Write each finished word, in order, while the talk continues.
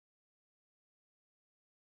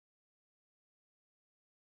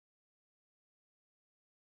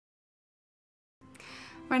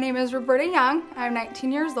My name is Roberta Young. I'm 19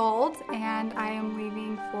 years old and I am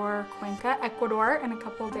leaving for Cuenca, Ecuador in a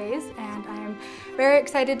couple of days, and I am very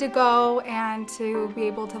excited to go and to be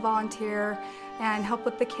able to volunteer and help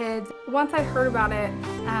with the kids. Once I heard about it,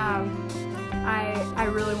 I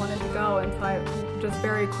really wanted to go, and so I just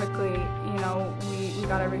very quickly, we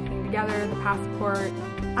got everything together, the passport.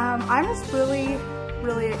 I'm just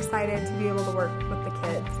really excited to be able to work with the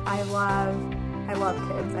kids. I love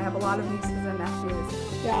kids. I have a lot of nieces and nephews.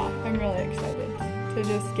 Yeah, I'm really excited to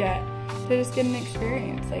just get an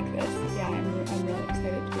experience like this. Yeah, I'm really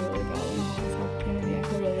excited to be able to go and have this opportunity. I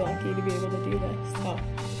feel really lucky to be able to do this. So.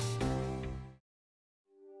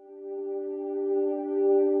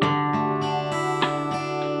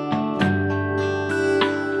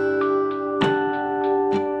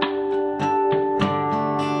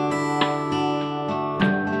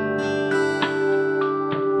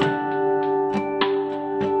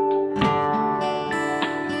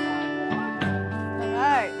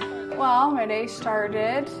 Well, my day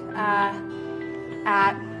started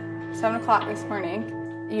at 7 o'clock this morning.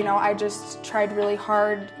 I just tried really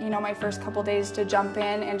hard, my first couple days to jump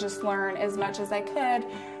in and just learn as much as I could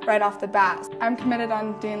right off the bat. I'm committed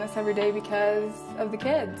on doing this every day because of the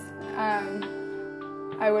kids.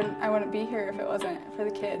 I wouldn't be here if it wasn't for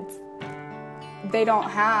the kids. They don't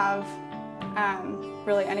have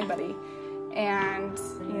really anybody, and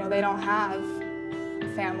they don't have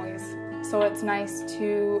families. So it's nice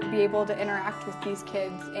to be able to interact with these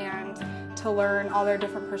kids and to learn all their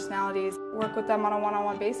different personalities, work with them on a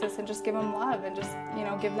one-on-one basis and just give them love and just,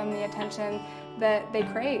 give them the attention that they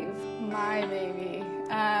crave. My baby,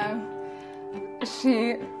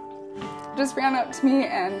 she just ran up to me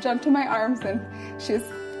and jumped in my arms, and she's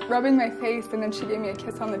rubbing my face, and then she gave me a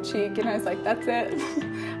kiss on the cheek, and I was like, that's it.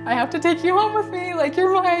 I have to take you home with me, like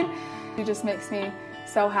you're mine. She just makes me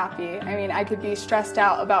so happy. I mean, I could be stressed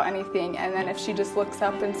out about anything, and then if she just looks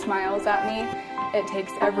up and smiles at me, it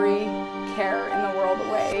takes every care in the world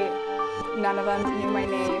away. None of them knew my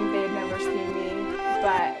name. They had never seen me,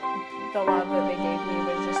 but the love